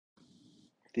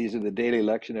These are the daily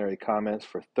lectionary comments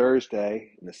for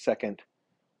Thursday in the second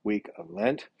week of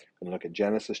Lent. We're going to look at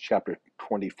Genesis chapter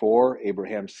 24.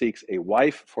 Abraham seeks a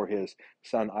wife for his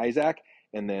son Isaac.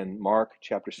 And then Mark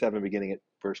chapter 7, beginning at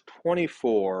verse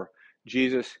 24,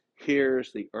 Jesus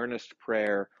hears the earnest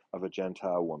prayer of a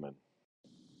Gentile woman.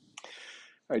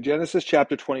 All right, Genesis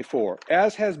chapter 24.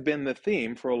 As has been the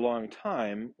theme for a long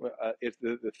time,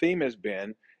 the theme has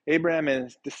been Abraham and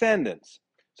his descendants.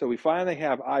 So we finally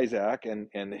have Isaac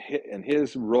and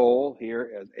his role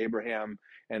here as Abraham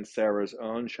and Sarah's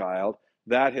own child.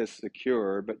 That has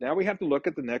secured, but now we have to look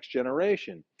at the next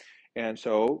generation. And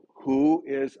so who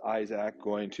is Isaac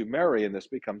going to marry? And this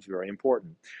becomes very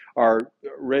important. Our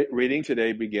reading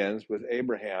today begins with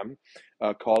Abraham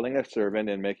calling a servant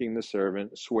and making the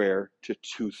servant swear to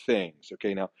two things.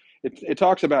 Okay, now it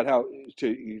talks about how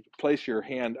to place your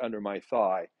hand under my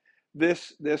thigh.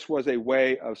 This was a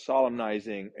way of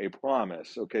solemnizing a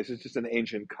promise. Okay, so it's just an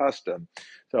ancient custom.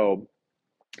 So,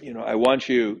 I want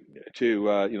you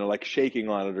to, like shaking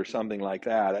on it or something like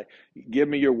that. Give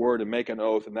me your word and make an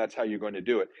oath, and that's how you're going to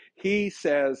do it. He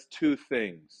says two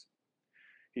things.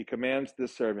 He commands the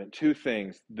servant two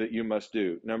things that you must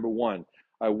do. Number one,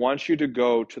 I want you to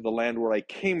go to the land where I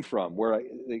came from,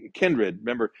 kindred.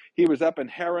 Remember, he was up in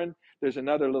Haran. There's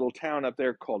another little town up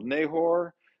there called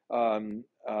Nahor. And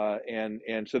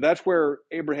so that's where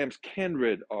Abraham's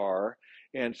kindred are.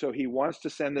 And so he wants to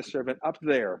send the servant up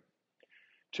there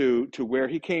to where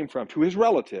he came from, to his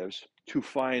relatives, to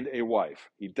find a wife.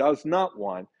 He does not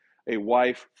want a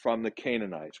wife from the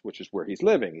Canaanites, which is where he's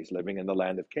living. He's living in the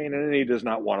land of Canaan, and he does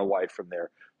not want a wife from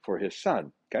there for his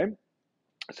son. Okay?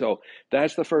 So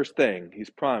that's the first thing he's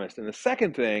promised. And the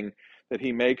second thing that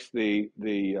he makes the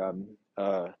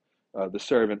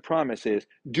servant promise is,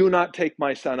 do not take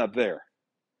my son up there.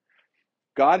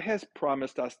 God has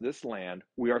promised us this land.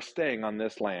 We are staying on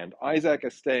this land. Isaac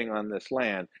is staying on this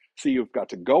land. So you've got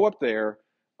to go up there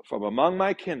from among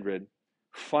my kindred,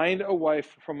 find a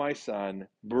wife for my son,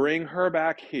 bring her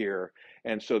back here,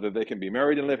 and so that they can be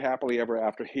married and live happily ever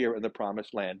after here in the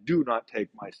promised land. Do not take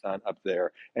my son up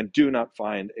there, and do not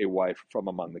find a wife from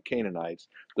among the Canaanites.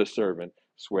 The servant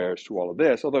swears to all of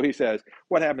this, although he says,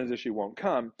 what happens if she won't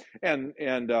come? And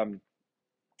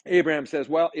Abraham says,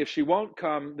 well, if she won't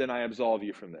come, then I absolve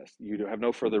you from this. You have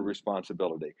no further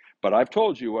responsibility. But I've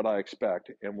told you what I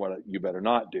expect and what you better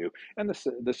not do. And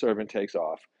the servant takes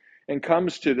off and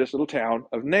comes to this little town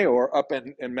of Nahor up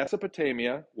in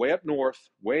Mesopotamia, way up north,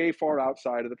 way far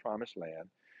outside of the promised land,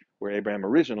 where Abraham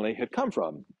originally had come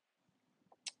from.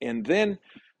 And then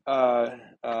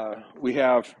we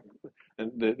have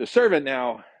the servant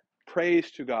now prays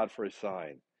to God for a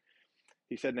sign.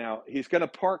 He said now he's going to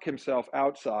park himself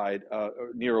outside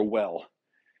near a well.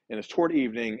 And it's toward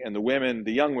evening, and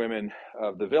the young women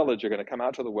of the village are going to come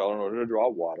out to the well in order to draw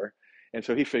water. And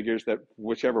so he figures that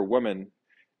whichever woman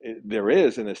there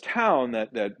is in this town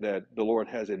that the Lord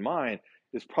has in mind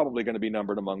is probably going to be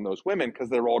numbered among those women, because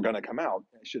they're all going to come out.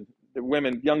 The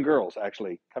women, young girls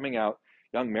actually, coming out,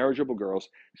 young marriageable girls.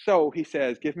 So he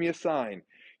says, give me a sign.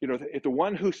 If the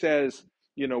one who says,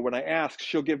 when I ask,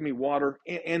 she'll give me water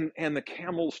and the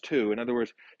camels too. In other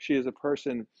words, she is a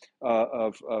person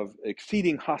of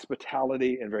exceeding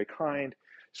hospitality and very kind.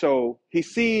 So he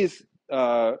sees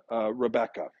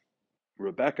Rebecca.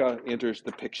 Rebecca enters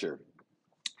the picture.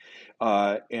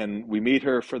 And we meet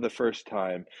her for the first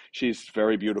time. She's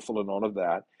very beautiful and all of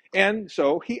that. And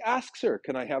so he asks her,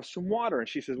 can I have some water? And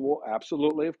she says, well,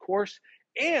 absolutely, of course.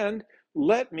 And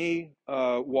let me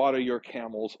water your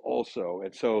camels also.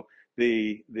 And so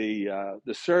the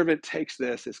servant takes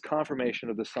this as confirmation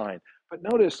of the sign. But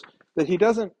notice that he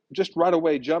doesn't just right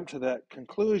away jump to that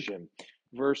conclusion.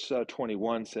 Verse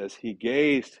 21 says, he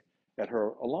gazed at her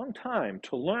a long time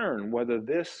to learn whether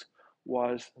this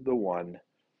was the one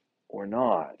or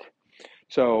not.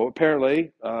 So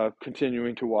apparently,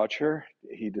 continuing to watch her,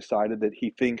 he decided that he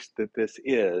thinks that this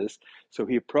is. So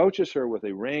he approaches her with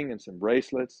a ring and some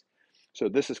bracelets. So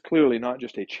this is clearly not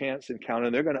just a chance encounter.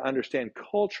 They're going to understand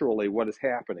culturally what is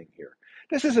happening here.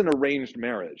 This is an arranged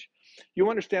marriage. You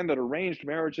understand that arranged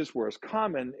marriages were as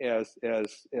common as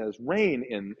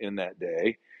rain in that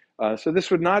day. So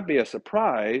this would not be a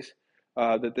surprise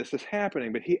that this is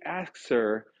happening. But he asks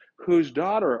her, whose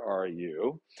daughter are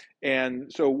you? And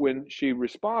so when she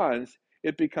responds,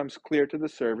 it becomes clear to the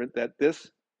servant that this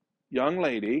young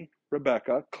lady,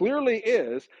 Rebecca, clearly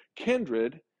is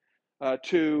kindred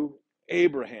to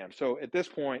Abraham. So at this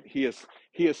point, he is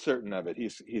certain of it.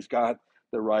 He's got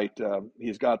the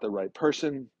right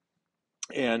person,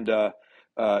 and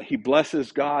he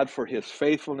blesses God for his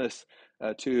faithfulness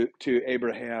to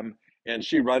Abraham. And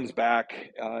she runs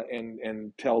back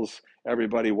and tells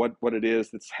everybody what it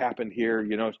is that's happened here.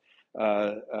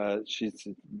 She's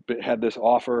had this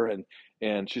offer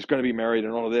and she's going to be married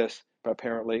and all of this. But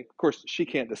apparently, of course, she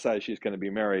can't decide she's going to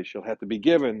be married. She'll have to be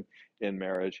given in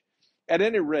marriage. At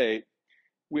any rate,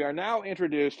 we are now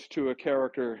introduced to a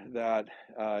character that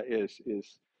is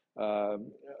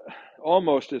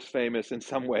almost as famous in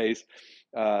some ways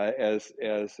as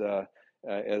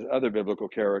other biblical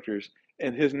characters,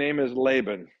 and his name is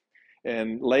Laban.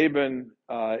 And Laban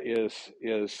is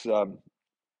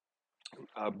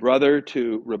a brother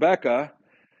to Rebekah,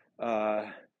 uh,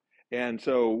 and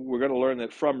so we're going to learn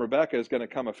that from Rebekah is going to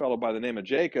come a fellow by the name of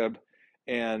Jacob,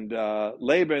 and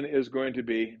Laban is going to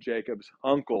be Jacob's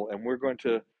uncle, and we're going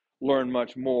to learn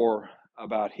much more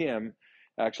about him.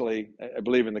 Actually, I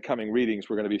believe in the coming readings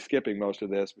we're going to be skipping most of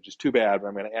this, which is too bad, but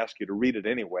I'm going to ask you to read it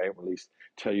anyway, or at least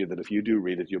tell you that if you do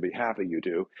read it, you'll be happy you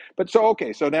do. But so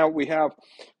now we have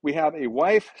a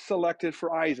wife selected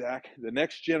for Isaac. The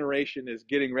next generation is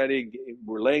getting ready.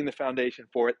 We're laying the foundation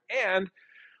for it, and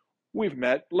we've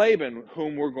met Laban,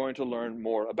 whom we're going to learn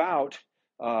more about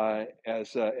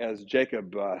as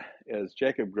Jacob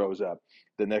grows up,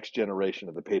 the next generation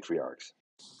of the patriarchs.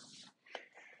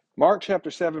 Mark chapter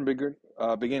 7,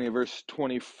 beginning of verse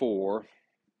 24.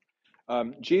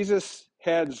 Jesus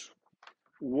heads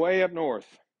way up north,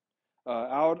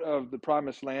 out of the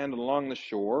promised land and along the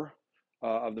shore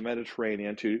of the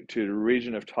Mediterranean to the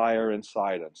region of Tyre and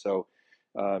Sidon. So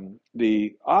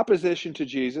the opposition to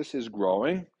Jesus is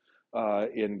growing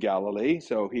in Galilee.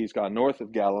 So he's gone north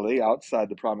of Galilee, outside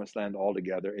the promised land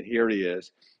altogether, and here he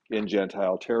is in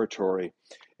Gentile territory,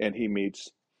 and he meets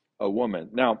a woman.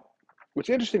 Now, what's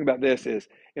interesting about this is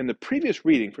in the previous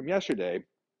reading from yesterday,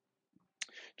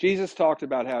 Jesus talked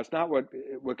about how it's not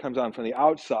what comes on from the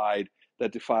outside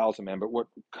that defiles a man, but what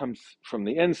comes from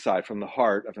the inside, from the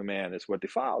heart of a man, is what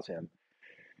defiles him.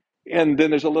 And then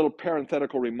there's a little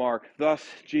parenthetical remark, thus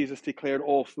Jesus declared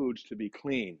all foods to be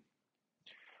clean.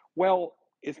 Well,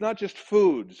 it's not just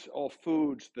all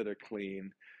foods that are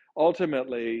clean.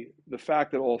 Ultimately, the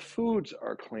fact that all foods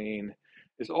are clean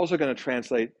is also going to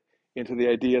translate into the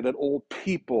idea that all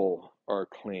people are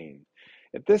clean.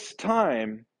 At this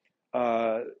time,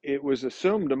 it was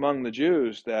assumed among the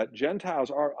Jews that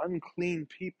Gentiles are unclean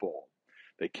people.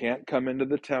 They can't come into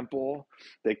the temple.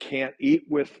 They can't eat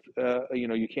with, a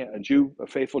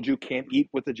faithful Jew can't eat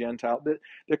with a Gentile.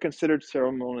 They're considered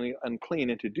ceremonially unclean,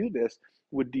 and to do this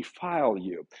would defile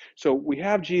you. So we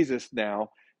have Jesus now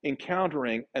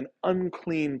encountering an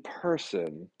unclean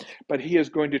person, but he is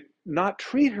going to not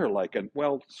treat her like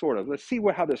sort of. Let's see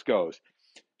how this goes.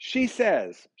 She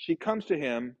comes to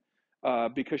him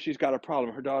because she's got a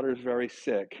problem. Her daughter is very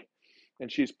sick,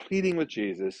 and she's pleading with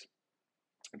Jesus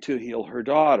to heal her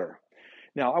daughter.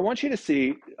 Now, I want you to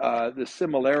see the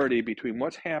similarity between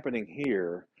what's happening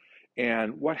here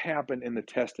and what happened in the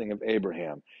testing of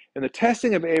Abraham. In the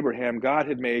testing of Abraham, God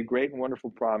had made great and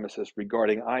wonderful promises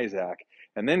regarding Isaac,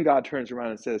 and then God turns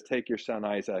around and says, take your son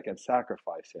Isaac and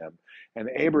sacrifice him. And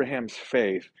Abraham's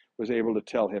faith was able to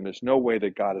tell him, there's no way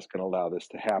that God is going to allow this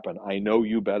to happen. I know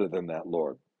you better than that,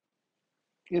 Lord.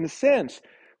 In a sense,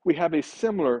 we have a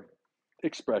similar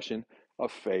expression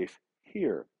of faith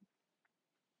here.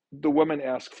 The woman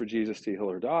asks for Jesus to heal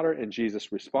her daughter, and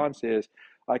Jesus' response is,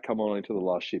 I come only to the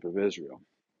lost sheep of Israel.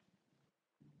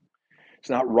 It's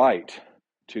not right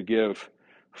to give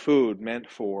food meant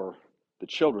for the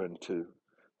children to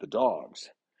the dogs.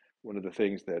 One of the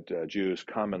things that Jews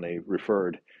commonly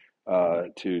referred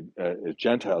to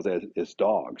Gentiles as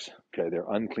dogs. Okay,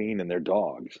 they're unclean and they're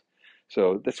dogs.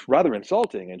 So that's rather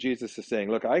insulting. And Jesus is saying,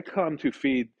 look, I come to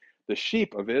feed the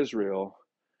sheep of Israel,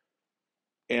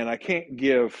 and I can't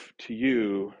give to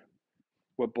you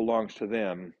what belongs to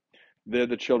them. They're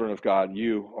the children of God.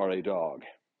 You are a dog.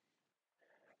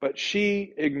 But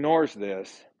she ignores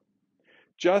this,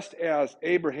 just as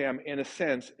Abraham, in a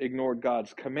sense, ignored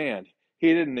God's command.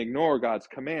 He didn't ignore God's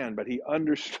command, but he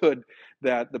understood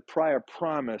that the prior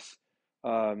promise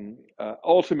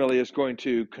ultimately is going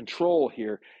to control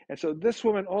here. And so this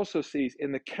woman also sees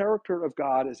in the character of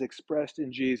God as expressed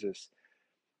in Jesus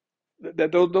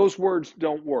that those words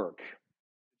don't work.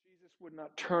 Jesus would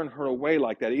not turn her away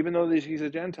like that, even though she's a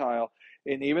Gentile,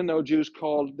 and even though Jews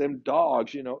called them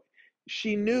dogs,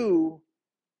 she knew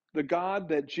the God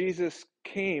that Jesus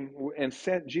came and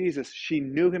sent Jesus. She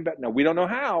knew him better. Now, we don't know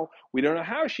how. We don't know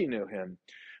how she knew him,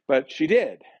 but she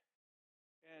did.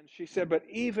 And she said, but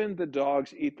even the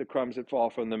dogs eat the crumbs that fall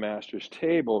from the master's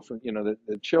table, from,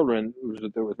 the children,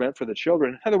 that was meant for the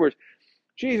children. In other words,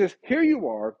 Jesus, here you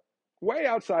are, way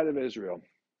outside of Israel.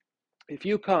 If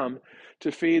you come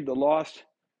to feed the lost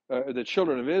the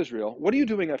children of Israel, what are you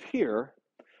doing up here?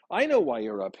 I know why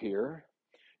you're up here.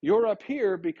 You're up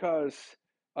here because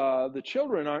the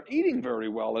children aren't eating very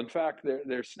well. In fact,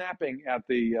 they're snapping at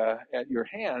your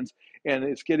hands, and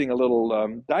it's getting a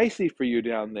little dicey for you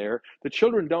down there. The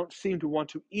children don't seem to want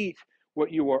to eat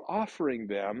what you are offering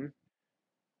them,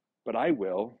 but I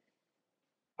will.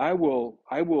 I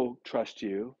will trust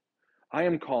you. I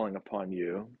am calling upon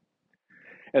you.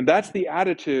 And that's the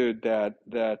attitude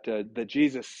that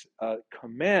Jesus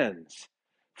commends.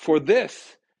 For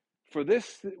this,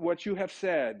 what you have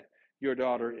said, your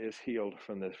daughter is healed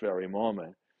from this very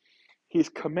moment. He's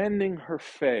commending her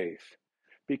faith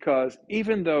because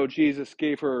even though Jesus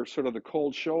gave her sort of the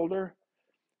cold shoulder,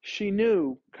 she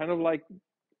knew, kind of like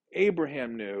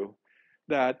Abraham knew,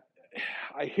 that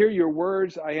I hear your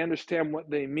words, I understand what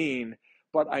they mean,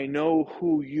 but I know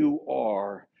who you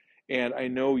are and I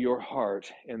know your heart,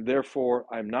 and therefore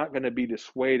I'm not going to be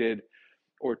dissuaded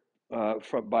or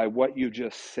by what you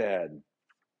just said.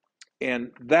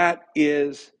 And that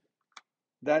is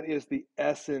the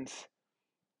essence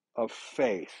of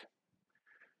faith.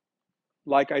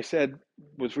 Like I said,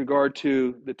 with regard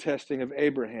to the testing of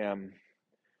Abraham,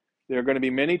 there are going to be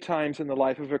many times in the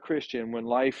life of a Christian when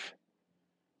life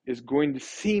is going to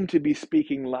seem to be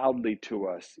speaking loudly to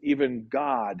us. Even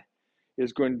God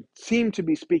is going to seem to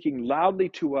be speaking loudly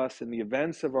to us in the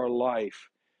events of our life,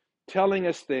 telling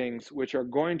us things which are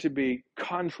going to be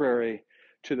contrary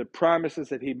to the promises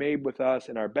that he made with us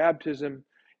in our baptism,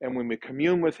 and when we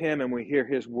commune with him and we hear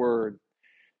his word.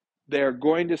 They're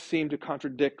going to seem to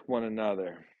contradict one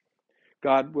another.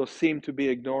 God will seem to be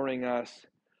ignoring us,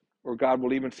 or God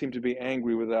will even seem to be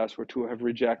angry with us or to have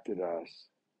rejected us.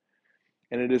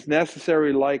 And it is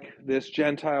necessary, like this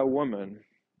Gentile woman,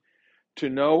 to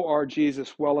know our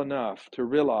Jesus well enough to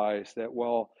realize that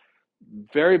while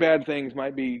very bad things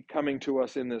might be coming to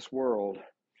us in this world,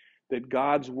 that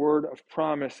God's word of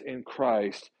promise in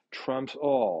Christ trumps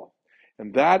all.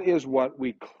 And that is what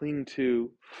we cling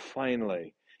to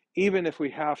finally. Even if we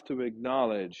have to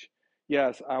acknowledge,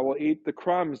 yes, I will eat the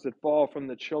crumbs that fall from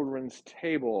the children's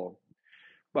table,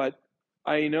 but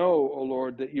I know, O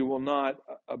Lord, that you will not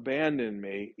abandon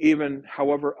me, even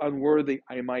however unworthy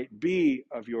I might be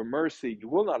of your mercy. You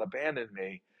will not abandon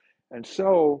me. And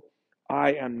so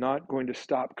I am not going to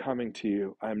stop coming to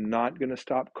you. I'm not going to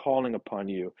stop calling upon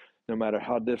you, no matter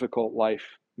how difficult life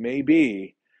may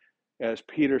be. As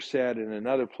Peter said in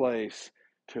another place,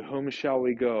 to whom shall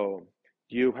we go?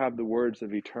 You have the words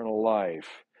of eternal life.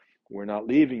 We're not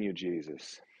leaving you,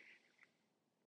 Jesus.